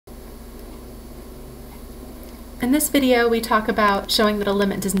In this video, we talk about showing that a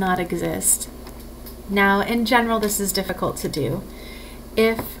limit does not exist. Now, in general, this is difficult to do.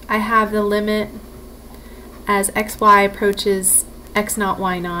 If I have the limit as xy approaches x naught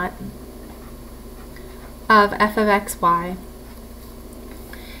y naught of f of xy,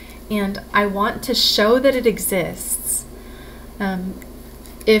 and I want to show that it exists,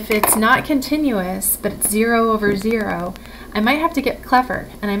 if it's not continuous, but it's 0 over 0, I might have to get clever,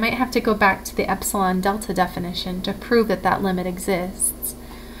 and I might have to go back to the epsilon delta definition to prove that that limit exists.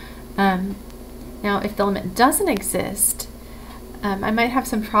 Now, if the limit doesn't exist, I might have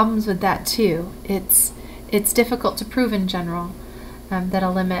some problems with that too. It's difficult to prove in general that a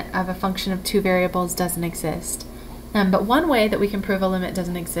limit of a function of two variables doesn't exist. But one way that we can prove a limit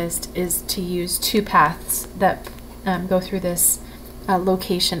doesn't exist is to use two paths that go through this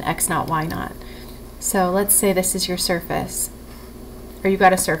location x naught y naught. So let's say this is your surface, or you've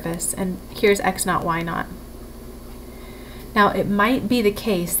got a surface, and here's x naught y naught. Now it might be the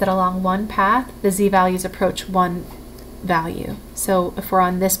case that along one path the z-values approach one value. So if we're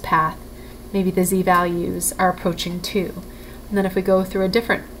on this path, maybe the z-values are approaching 2. And then if we go through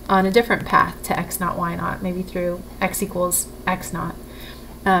on a different path to x naught y naught, maybe through x equals x naught,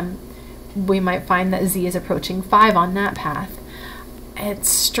 we might find that z is approaching 5 on that path. It's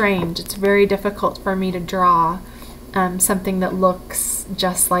strange. It's very difficult for me to draw something that looks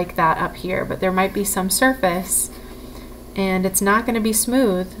just like that up here, but there might be some surface, and it's not going to be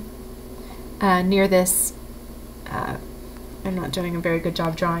smooth near this. I'm not doing a very good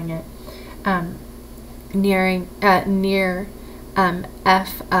job drawing it. Near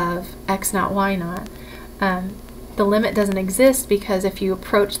f of x naught y naught. The limit doesn't exist because if you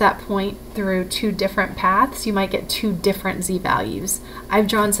approach that point through two different paths, you might get two different z-values. I've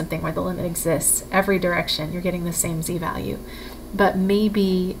drawn something where the limit exists. Every direction, you're getting the same z-value. But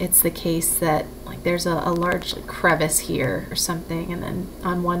maybe it's the case that there's a large crevice here or something, and then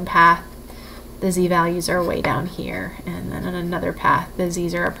on one path, the z-values are way down here, and then on another path, the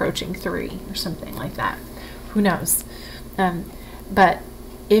z's are approaching 3 or something like that. Who knows? But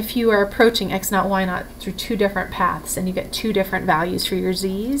if you are approaching x naught y naught through two different paths and you get two different values for your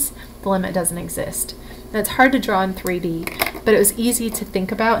z's, the limit doesn't exist. And it's hard to draw in 3D, but it was easy to think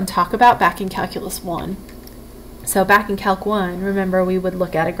about and talk about back in Calculus 1. So back in Calc 1, remember we would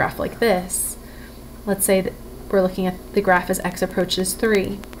look at a graph like this. Let's say that we're looking at the graph as x approaches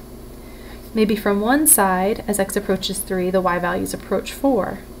 3. Maybe from one side, as x approaches 3, the y values approach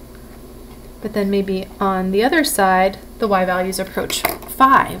 4. But then maybe on the other side, the y values approach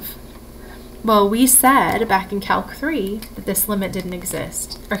 5. Well, we said back in Calc 3 that this limit didn't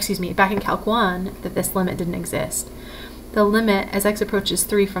exist. Or excuse me, back in Calc 1 that this limit didn't exist. The limit as x approaches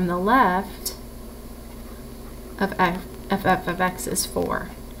 3 from the left of f of x is 4.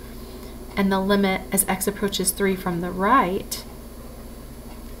 And the limit as x approaches 3 from the right,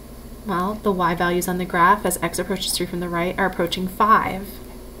 well, the y values on the graph as x approaches 3 from the right are approaching 5.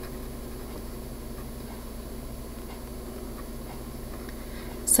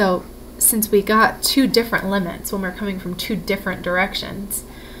 So since we got two different limits when we're coming from two different directions,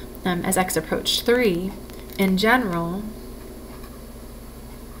 as x approached 3, in general,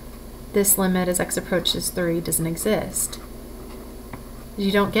 this limit as x approaches 3 doesn't exist.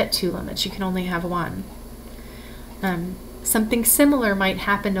 You don't get two limits, you can only have one. Something similar might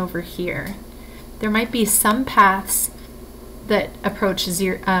happen over here. There might be some paths that approach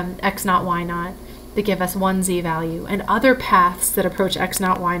x naught y naught that give us one z-value, and other paths that approach x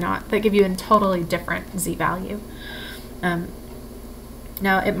naught y naught that give you a totally different z-value.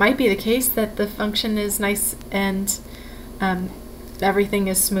 Now, it might be the case that the function is nice and everything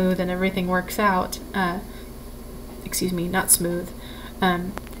is smooth and everything works out. Excuse me, not smooth.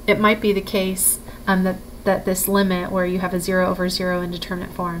 It might be the case that this limit where you have a 0 over 0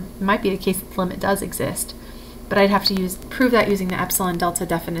 indeterminate form, it might be the case that the limit does exist, but I'd have to prove that using the epsilon delta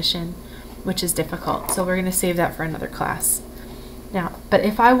definition, which is difficult, so we're going to save that for another class. Now, but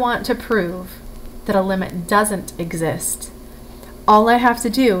if I want to prove that a limit doesn't exist, all I have to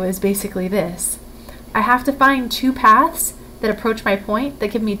do is basically this. I have to find two paths that approach my point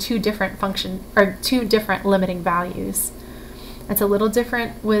that give me two different limiting values. It's a little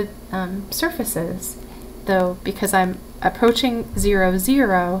different with surfaces, though, because I'm approaching 0,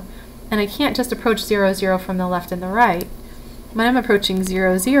 0, and I can't just approach 0, 0 from the left and the right. When I'm approaching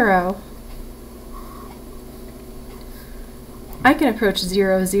 0, 0, I can approach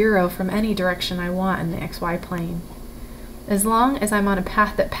 0, 0 from any direction I want in the xy plane. As long as I'm on a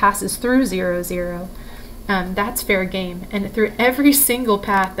path that passes through 0, 0, that's fair game. And through every single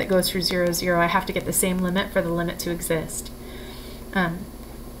path that goes through 0, 0, I have to get the same limit for the limit to exist.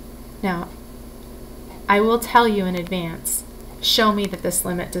 Now, I will tell you in advance, show me that this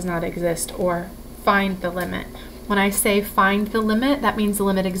limit does not exist, or find the limit. When I say find the limit, that means the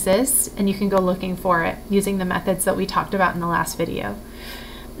limit exists and you can go looking for it using the methods that we talked about in the last video.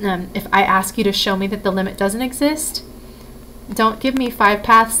 If I ask you to show me that the limit doesn't exist, don't give me 5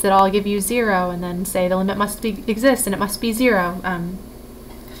 paths that all give you 0 and then say the limit must exist and it must be 0.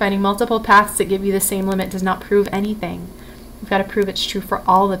 Finding multiple paths that give you the same limit does not prove anything. You've got to prove it's true for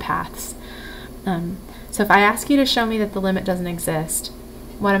all the paths. So if I ask you to show me that the limit doesn't exist,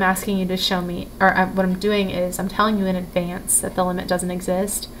 what I'm asking you to show me, or what I'm doing is I'm telling you in advance that the limit doesn't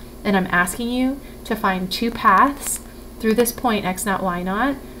exist, and I'm asking you to find 2 paths through this point x0,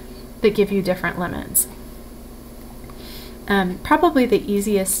 y0 that give you different limits. Probably the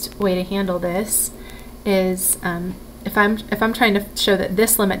easiest way to handle this is if I'm trying to show that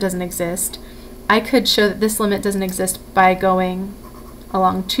this limit doesn't exist, I could show that this limit doesn't exist by going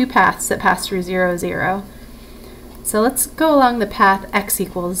along 2 paths that pass through 0, 0. So let's go along the path x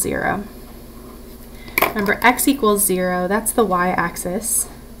equals 0. Remember, x equals 0, that's the y-axis.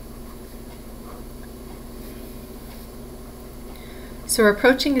 So we're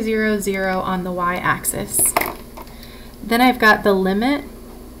approaching 0, 0 on the y-axis. Then I've got the limit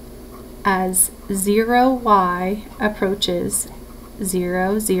as 0y approaches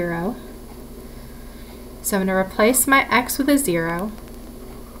 0, 0. So I'm going to replace my x with a 0.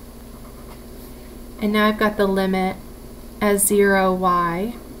 And now I've got the limit as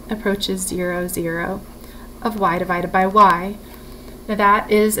 0y approaches 0, 0 of y divided by y. Now that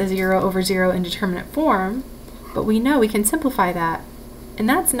is a 0 over 0 indeterminate form, but we know we can simplify that. And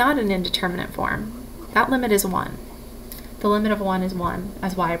that's not an indeterminate form. That limit is 1. The limit of 1 is 1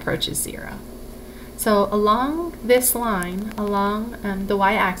 as y approaches 0. So along this line, along the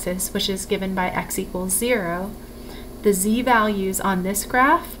y-axis, which is given by x equals 0, the z values on this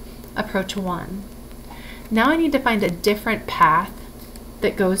graph approach 1. Now I need to find a different path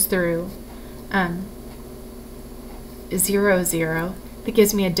that goes through 0, 0 that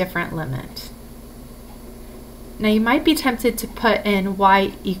gives me a different limit. Now you might be tempted to put in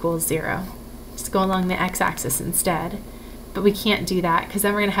y equals 0, just go along the x-axis instead, but we can't do that because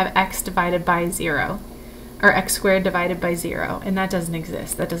then we're going to have x divided by 0, or x squared divided by 0, and that doesn't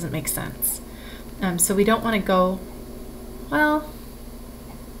exist. That doesn't make sense. So we don't want to go, well,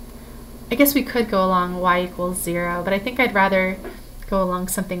 I guess we could go along y equals 0, but I think I'd rather go along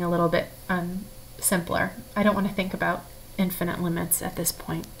something a little bit simpler. I don't want to think about infinite limits at this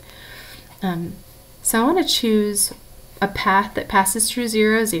point. So I want to choose a path that passes through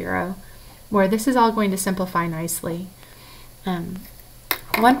 0, 0, where this is all going to simplify nicely.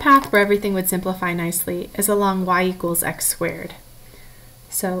 One path where everything would simplify nicely is along y equals x squared.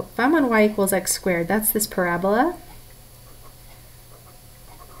 So if I'm on y equals x squared, that's this parabola.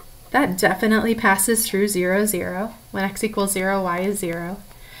 That definitely passes through 0, 0. When x equals 0, y is 0.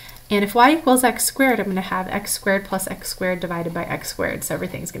 And if y equals x squared, I'm going to have x squared plus x squared divided by x squared, so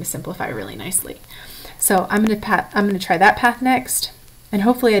everything's going to simplify really nicely. So I'm going to try that path next, and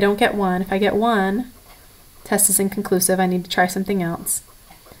hopefully I don't get 1. If I get 1, test is inconclusive, I need to try something else.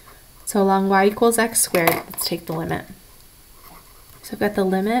 So along y equals x squared, let's take the limit. So I've got the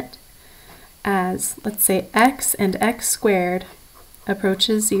limit as, let's say, x and x squared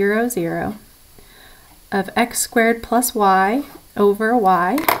approaches 0, 0 of x squared plus y over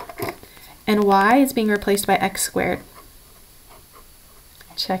y, and y is being replaced by x squared.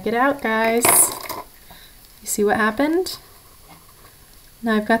 Check it out, guys. You see what happened?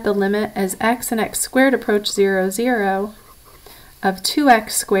 Now I've got the limit as x and x squared approach 0, 0 of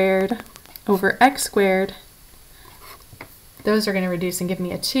 2x squared over x squared. Those are going to reduce and give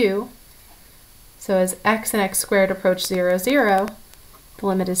me a 2. So as x and x squared approach 0, 0, the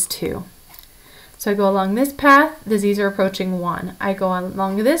limit is 2. So I go along this path, the z's are approaching 1. I go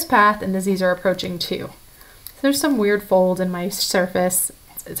along this path, and the z's are approaching 2. So there's some weird fold in my surface.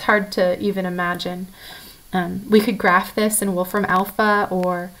 It's hard to even imagine. We could graph this in Wolfram Alpha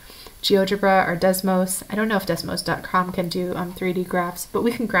or GeoGebra or Desmos. I don't know if Desmos.com can do 3D graphs, but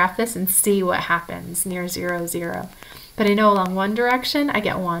we can graph this and see what happens near 0, 0. But I know along one direction I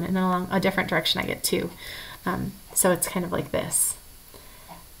get 1, and then along a different direction I get 2. So it's kind of like this.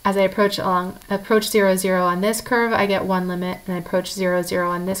 As I approach 0, 0 on this curve, I get 1 limit, and I approach 0, 0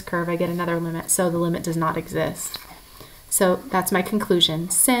 on this curve, I get another limit, so the limit does not exist. So that's my conclusion.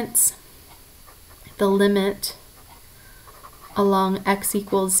 Since the limit along x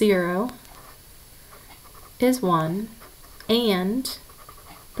equals 0 is 1, and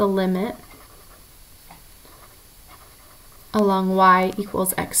the limit along y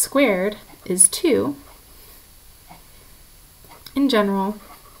equals x squared is 2, in general,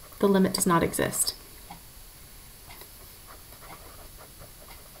 the limit does not exist.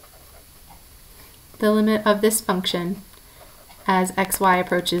 the limit of this function as xy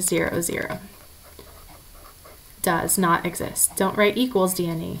approaches 0, 0. Does not exist. Don't write equals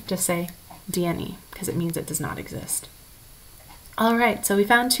dne, just say dne, because it means it does not exist. All right, so we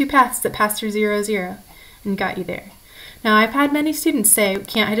found two paths that pass through 0, 0 and got you there. Now I've had many students say,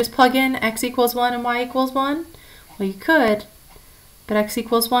 can't I just plug in x equals 1 and y equals 1? Well, you could, but x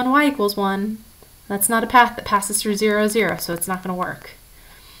equals 1, y equals 1, that's not a path that passes through 0, 0, so it's not going to work.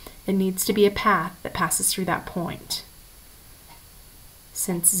 It needs to be a path that passes through that point.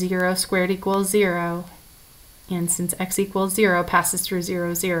 Since 0 squared equals 0, and since x equals 0 passes through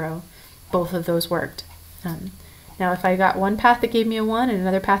 0, 0, both of those worked. Now if I got one path that gave me a 1 and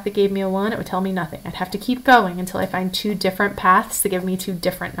another path that gave me a 1, it would tell me nothing. I'd have to keep going until I find two different paths that give me two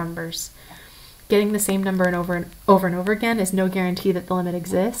different numbers. Getting the same number over and over again is no guarantee that the limit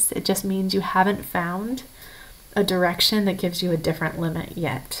exists. It just means you haven't found a direction that gives you a different limit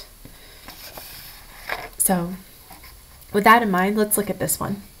yet. So with that in mind, let's look at this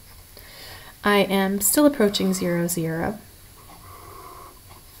one. I am still approaching 0, 0.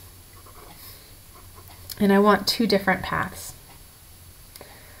 And I want two different paths.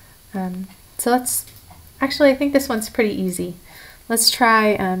 So let's, actually I think this one's pretty easy. Let's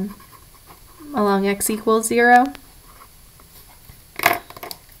try along x equals 0.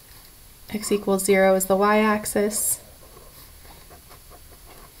 X equals 0 is the y-axis.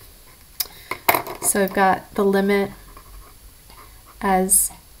 So I've got the limit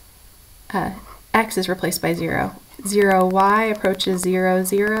as x is replaced by 0. 0y approaches 0,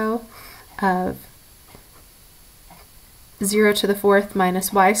 0 of 0 to the 4th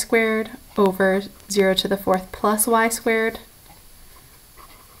minus y squared over 0 to the 4th plus y squared.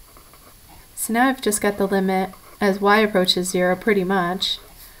 So now I've just got the limit as y approaches 0 pretty much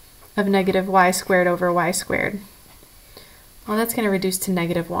of negative y squared over y squared. Well, that's going to reduce to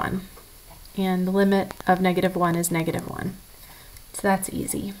negative 1. And the limit of negative 1 is negative 1. So that's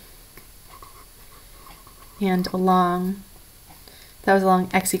easy. And along, that was along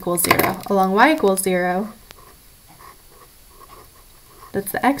x equals 0. Along y equals 0,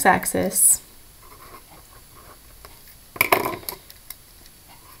 that's the x-axis.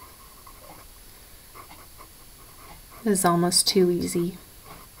 This is almost too easy.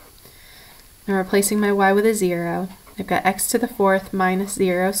 I'm replacing my y with a 0. I've got x to the 4th minus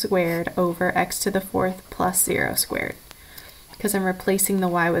 0 squared over x to the 4th plus 0 squared, because I'm replacing the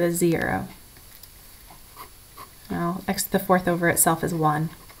y with a 0. Well, x to the 4th over itself is 1.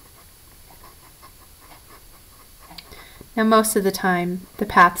 Now most of the time the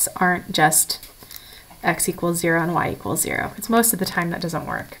paths aren't just x equals 0 and y equals 0. It's most of the time that doesn't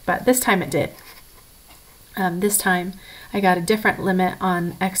work, but this time it did. This time I got a different limit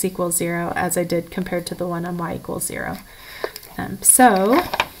on x equals 0 as I did compared to the one on y equals 0. So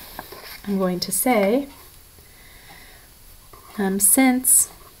I'm going to say, since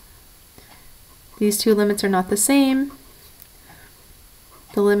these two limits are not the same,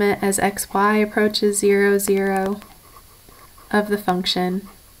 the limit as xy approaches 0, 0 of the function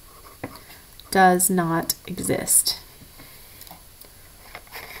does not exist.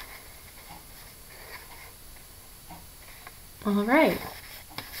 All right.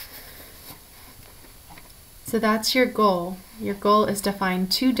 So that's your goal. Your goal is to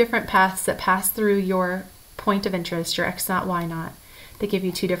find two different paths that pass through your point of interest, your x naught, y naught, that give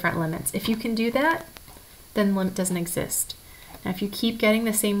you two different limits. If you can do that, then the limit doesn't exist. Now if you keep getting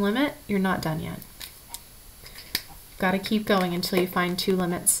the same limit, you're not done yet. You've got to keep going until you find two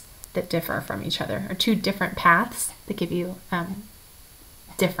limits that differ from each other, or two different paths that give you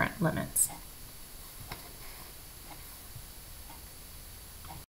different limits.